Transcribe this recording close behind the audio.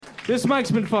This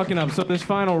mic's been fucking up, so this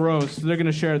final roast, they're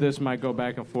gonna share this mic, go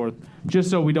back and forth, just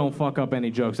so we don't fuck up any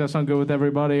jokes. That sound good with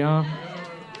everybody, huh?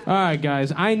 All right,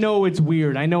 guys, I know it's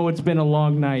weird. I know it's been a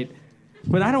long night,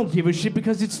 but I don't give a shit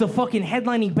because it's the fucking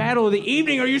headlining battle of the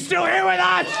evening. Are you still here with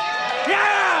us?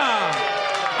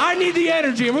 Yeah! I need the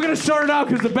energy, and we're gonna start it out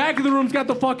because the back of the room's got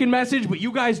the fucking message, but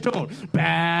you guys don't.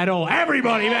 Battle,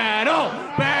 everybody, battle,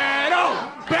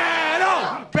 battle,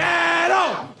 battle,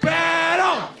 battle,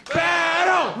 battle,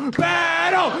 battle,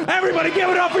 battle. Everybody, give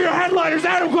it up for your headliners,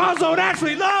 Adam Kwaselow and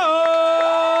Ashley Lusk.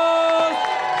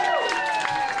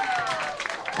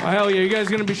 Oh, hell yeah, you guys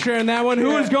gonna be sharing that one?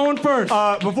 Who is going first?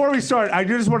 Before we start, I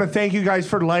just want to thank you guys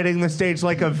for lighting the stage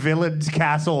like a villain's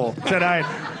castle tonight.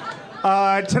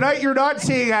 Tonight you're not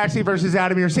seeing Ashley versus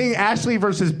Adam, you're seeing Ashley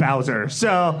versus Bowser,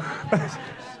 so...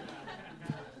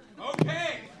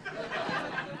 Okay.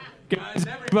 Guys,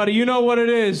 everybody, you know what it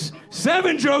is.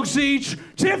 7 jokes each,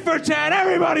 tit for tat,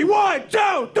 everybody, 1,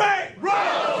 2, 3, roll!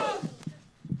 All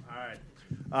right.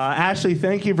 Ashley,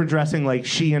 thank you for dressing like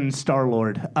she and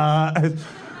Star-Lord.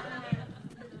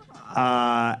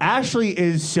 Ashley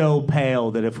is so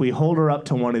pale that if we hold her up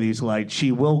to one of these lights,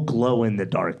 she will glow in the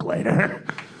dark later.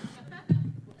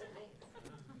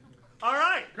 All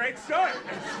right, great start.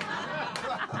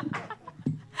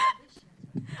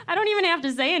 I don't even have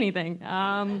to say anything.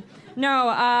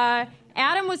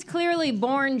 Adam was clearly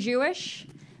born Jewish,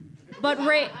 but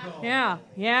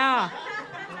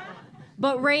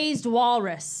but raised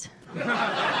walrus.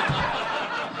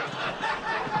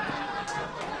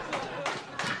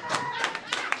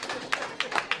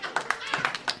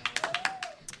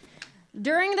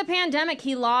 During the pandemic,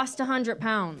 he lost 100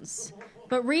 pounds.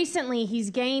 But recently, he's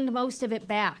gained most of it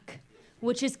back,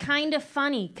 which is kind of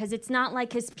funny, because it's not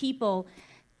like his people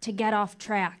to get off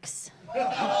tracks.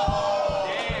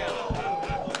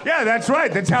 Yeah, that's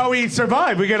right. That's how we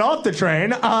survive. We get off the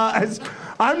train.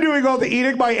 I'm doing all the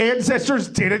eating my ancestors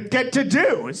didn't get to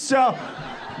do. So,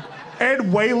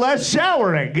 and way less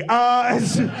showering.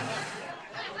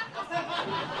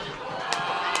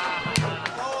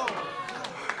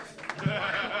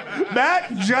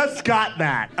 Matt just got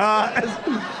that.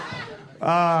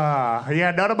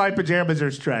 Yeah, none of my pajamas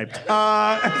are striped.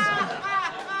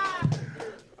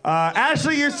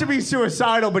 Ashley used to be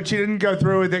suicidal, but she didn't go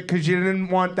through with it because she didn't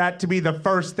want that to be the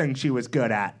first thing she was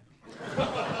good at.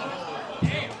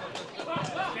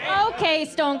 Okay,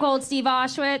 Stone Cold Steve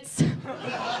Auschwitz. If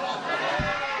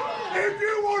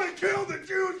you want to kill the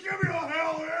Jews, give me a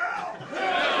hell yeah!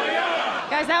 Hell yeah!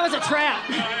 Guys, that was a trap.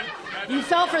 You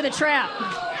fell for the trap.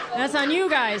 That's on you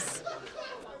guys.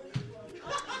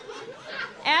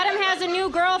 Adam has a new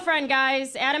girlfriend,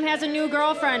 guys. Adam has a new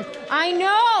girlfriend. I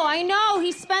know.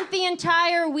 He spent the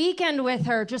entire weekend with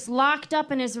her, just locked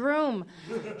up in his room.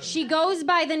 She goes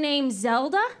by the name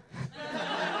Zelda.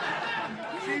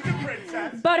 She's a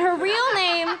princess. But her real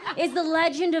name is The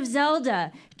Legend of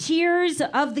Zelda, Tears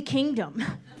of the Kingdom.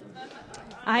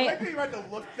 I think you had to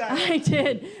look that up. I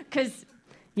did, because...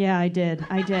 Yeah, I did.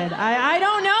 I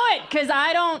don't know it, because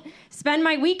I don't spend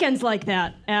my weekends like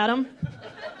that, Adam.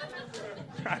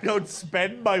 I don't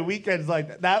spend my weekends like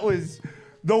that. That was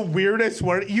the weirdest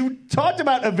word. You talked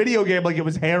about a video game like it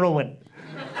was heroin.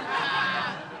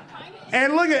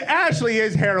 And look at Ashley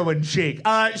is heroin chic.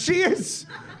 She's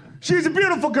a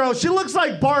beautiful girl. She looks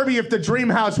like Barbie if the dream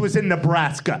house was in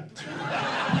Nebraska.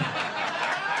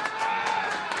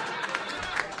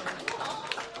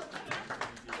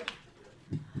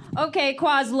 Okay,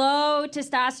 Kwaselow,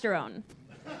 testosterone.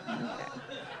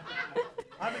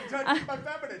 I'm in touch with my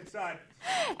feminine side.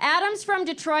 Adam's from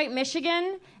Detroit,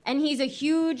 Michigan, and he's a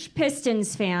huge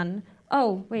Pistons fan.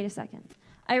 Oh, wait a second.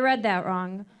 I read that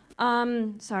wrong.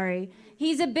 Sorry.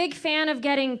 He's a big fan of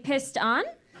getting pissed on?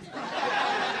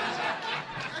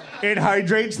 It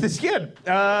hydrates the skin.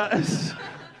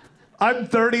 I'm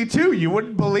 32. You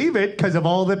wouldn't believe it because of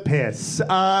all the piss.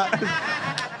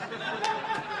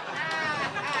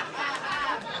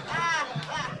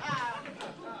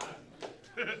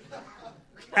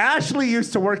 Ashley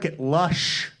used to work at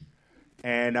Lush,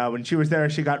 and when she was there,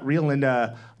 she got real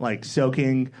into like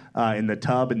soaking in the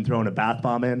tub and throwing a bath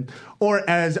bomb in, or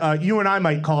as you and I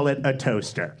might call it, a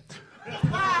toaster.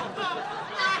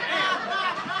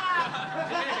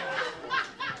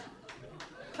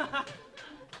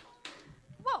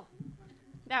 Whoa,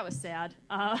 that was sad.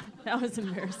 That was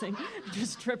embarrassing.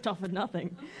 Just tripped off of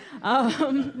nothing.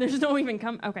 There's no even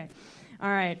Okay. All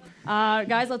right.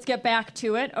 Guys, let's get back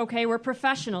to it. Okay, we're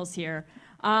professionals here.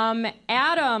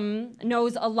 Adam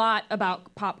knows a lot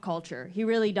about pop culture. He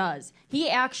really does.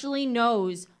 He actually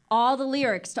knows all the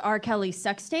lyrics to R. Kelly's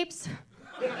sex tapes.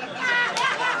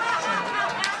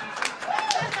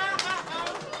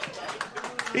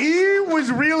 He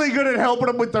was really good at helping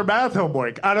them with their math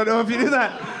homework. I don't know if you knew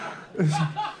that.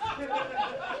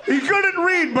 He couldn't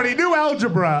read, but he knew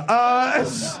algebra.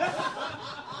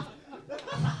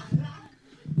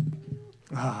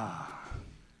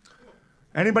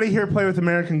 Anybody here play with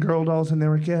American Girl dolls when they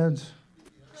were kids?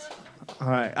 All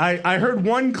right. I heard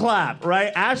one clap,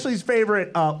 right? Ashley's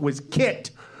favorite was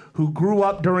Kit, who grew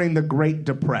up during the Great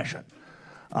Depression.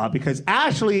 Because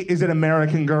Ashley is an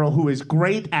American girl who is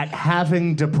great at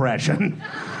having depression.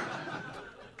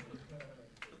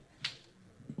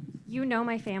 You know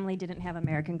my family didn't have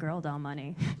American Girl doll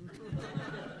money.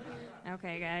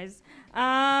 Okay, guys.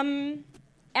 Adam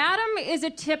is a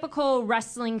typical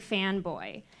wrestling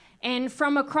fanboy. And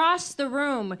from across the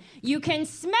room, you can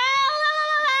smell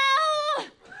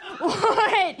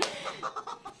what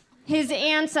his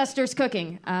ancestors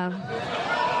cooking.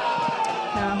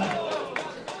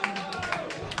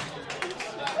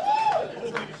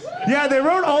 Yeah, they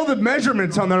wrote all the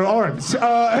measurements on their arms.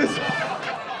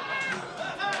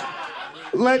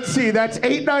 Let's see, that's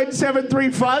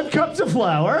 89735 cups of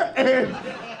flour. And,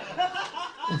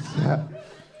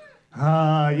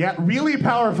 yeah, really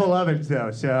powerful ovens, though,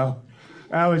 so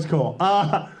that was cool.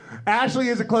 Ashley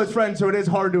is a close friend, so it is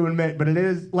hard to admit, but it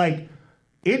is, like,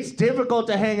 it's difficult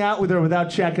to hang out with her without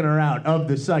checking her out of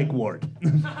the psych ward.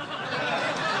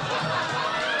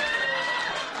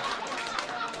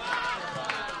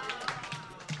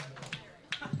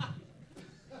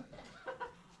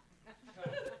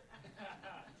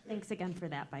 Thanks again for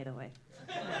that, by the way.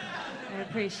 I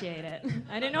appreciate it.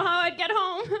 I didn't know how I'd get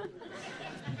home.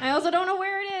 I also don't know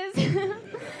where it is.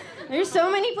 There's so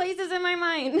many places in my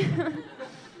mind.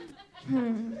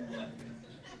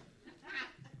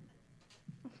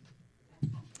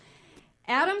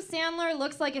 Adam Sandler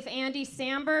looks like if Andy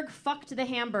Samberg fucked the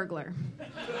Hamburglar.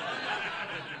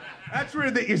 That's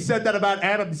weird that you said that about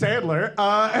Adam Sandler.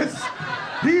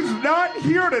 He's not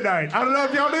here tonight. I don't know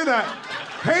if y'all knew that.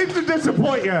 Hate to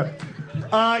disappoint you.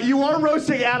 You are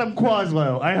roasting Adam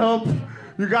Kwaselow. I hope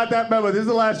you got that memo. This is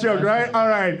the last joke, right? All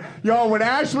right. Y'all, when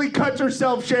Ashley cuts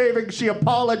herself shaving, she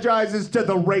apologizes to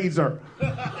the razor.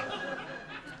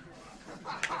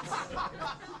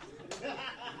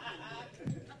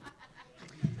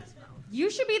 You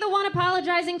should be the one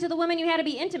apologizing to the women you had to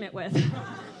be intimate with.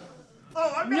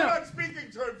 Oh, I'm not on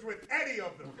speaking terms with any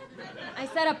of them. I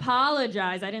said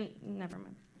apologize. I didn't. Never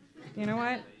mind. You know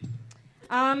what?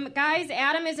 Guys,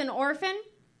 Adam is an orphan.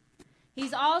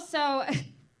 He's also.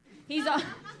 No, you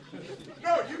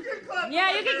can clap.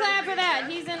 Yeah, you can clap for that.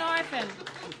 He's an orphan.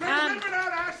 Living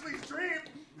out Ashley's dream.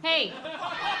 Hey.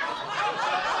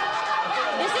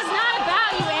 This is not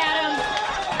about you, Adam.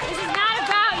 This is not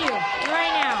about you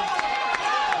right now.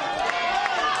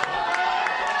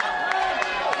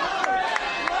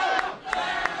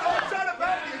 Oh, it's not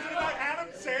about you. Is it about Adam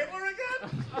Sandler again?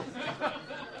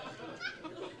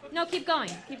 No, keep going.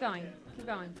 Keep going. Keep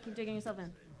going. Keep digging yourself in.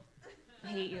 I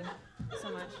hate you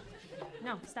so much.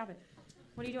 No, stop it.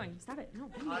 What are you doing? Stop it. No.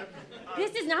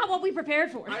 This is not what we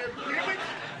prepared for.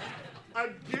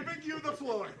 I'm giving you the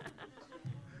floor.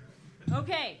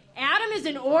 Okay, Adam is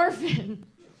an orphan.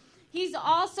 He's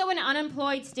also an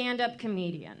unemployed stand-up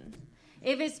comedian.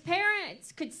 If his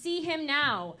parents could see him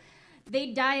now,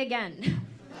 they'd die again.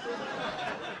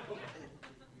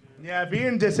 Yeah,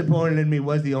 being disappointed in me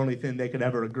was the only thing they could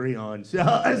ever agree on.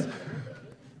 So,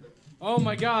 Oh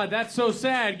my God, that's so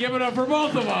sad. Give it up for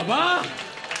both of them, huh?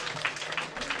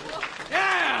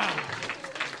 Yeah!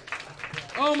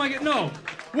 Oh my God, no.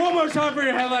 One more time for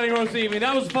your headlining roast evening.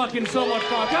 That was fucking so much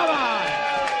fun. Come on!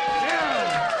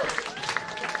 Yeah!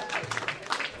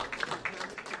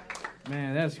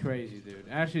 Man, that's crazy, dude.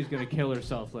 Ashley's gonna kill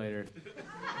herself later.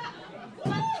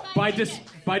 By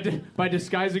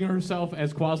disguising herself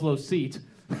as Kwaselow's seat.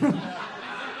 hang on,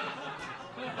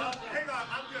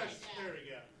 I'm just staring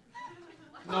at.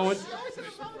 No,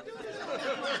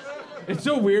 it's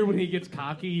so weird when he gets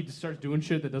cocky, he just starts doing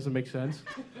shit that doesn't make sense.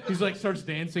 He's like, starts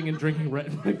dancing and drinking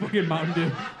like fucking Mountain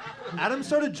Dew. Adam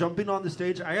started jumping on the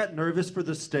stage. I got nervous for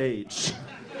the stage.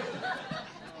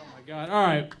 Oh my God. All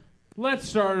right, let's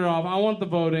start it off. I want the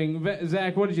voting.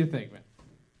 Zach, what did you think, man?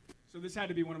 So this had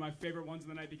to be one of my favorite ones of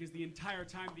the night because the entire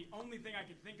time, the only thing I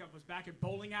could think of was back at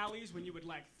bowling alleys when you would,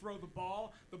 like, throw the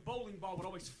ball. The bowling ball would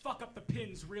always fuck up the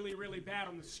pins really, really bad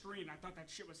on the screen. I thought that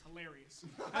shit was hilarious.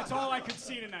 That's all I could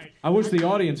see tonight. I wish the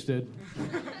audience did.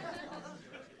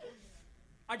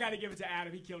 I got to give it to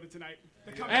Adam. He killed it tonight.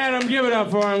 Adam, give it up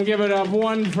for him. Give it up.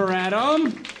 One for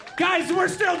Adam. Guys, we're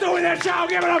still doing that show.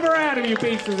 Give it up for Adam, you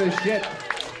pieces of shit.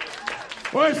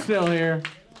 We're still here.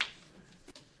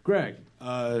 Greg.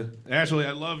 Ashley,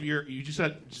 I love you just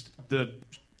said the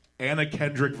Anna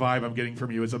Kendrick vibe I'm getting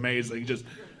from you is amazing. Just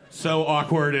so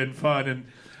awkward and fun.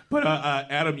 But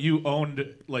Adam, you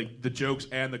owned like the jokes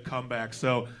and the comeback,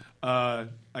 so I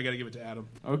got to give it to Adam.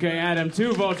 Okay, Adam,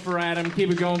 2 votes for Adam.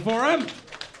 Keep it going for him.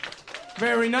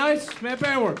 Very nice. Matt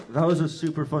Bauer. That was a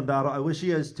super fun battle. I wish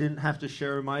you guys didn't have to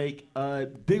share a mic.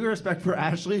 Big respect for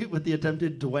Ashley with the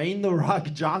attempted Dwayne "The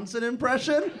Rock" Johnson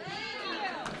impression.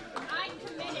 I'm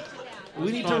committed to that.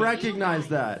 We need to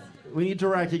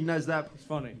recognize that. It's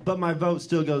funny. But my vote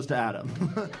still goes to Adam.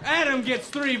 Adam gets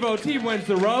 3 votes. He wins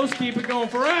the roast. Keep it going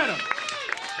for Adam.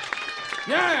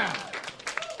 Yeah.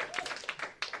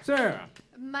 Sarah.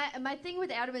 My thing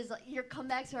with Adam is like, your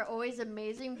comebacks are always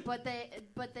amazing, but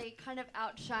they kind of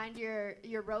outshined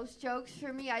your roast jokes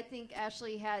for me. I think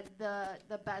Ashley had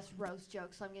the best roast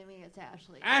jokes, so I'm giving it to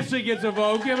Ashley. Ashley gets a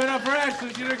vote. Give it up for Ashley.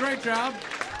 She did a great job.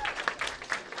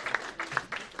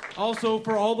 Also,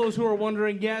 for all those who are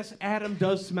wondering, yes, Adam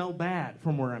does smell bad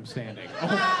from where I'm standing.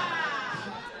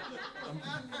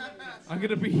 I'm going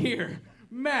to be here.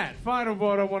 Matt, final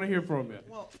vote. I want to hear from you.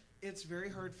 Well, it's very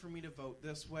hard for me to vote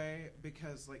this way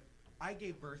because, like, I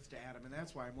gave birth to Adam, and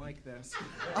that's why I'm like this.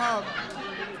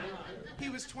 He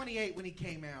was 28 when he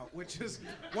came out, which is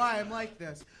why I'm like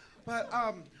this. But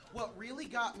what really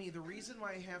got me, the reason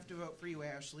why I have to vote for you,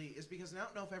 Ashley, is because I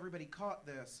don't know if everybody caught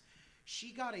this.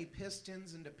 She got a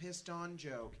Pistons and a Piston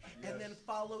joke, and then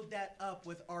followed that up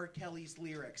with R. Kelly's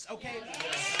lyrics. Okay?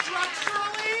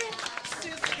 Structurally,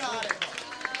 sis got it.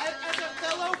 As a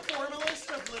fellow formalist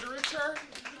of literature,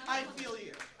 I feel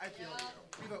you.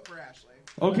 We vote for Ashley.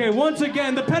 Okay, once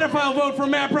again, the pedophile vote for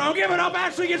Matt Brown. Give it up.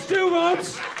 Ashley gets 2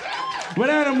 votes.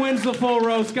 But Adam wins the full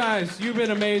roast. Guys, you've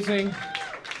been amazing.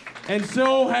 And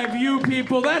so have you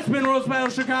people. That's been Roast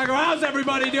Battle Chicago. How's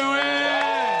everybody doing?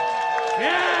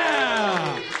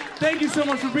 Yeah! Thank you so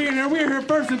much for being here. We're here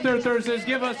first and third Thursdays.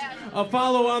 Give us a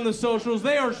follow on the socials.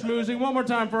 They are schmoozing. One more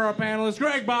time for our panelists.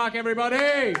 Greg Bach,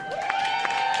 everybody.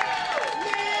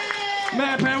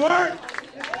 Matt Penwart.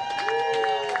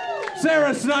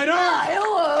 Sarah Snyder.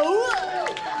 Hello.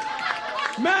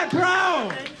 Matt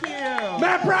Brown. Thank you.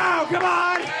 Matt Brown, come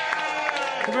on.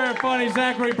 The very funny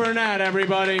Zachary Burnett,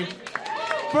 everybody.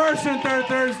 First and third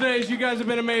Thursdays. You guys have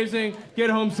been amazing. Get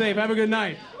home safe. Have a good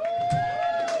night.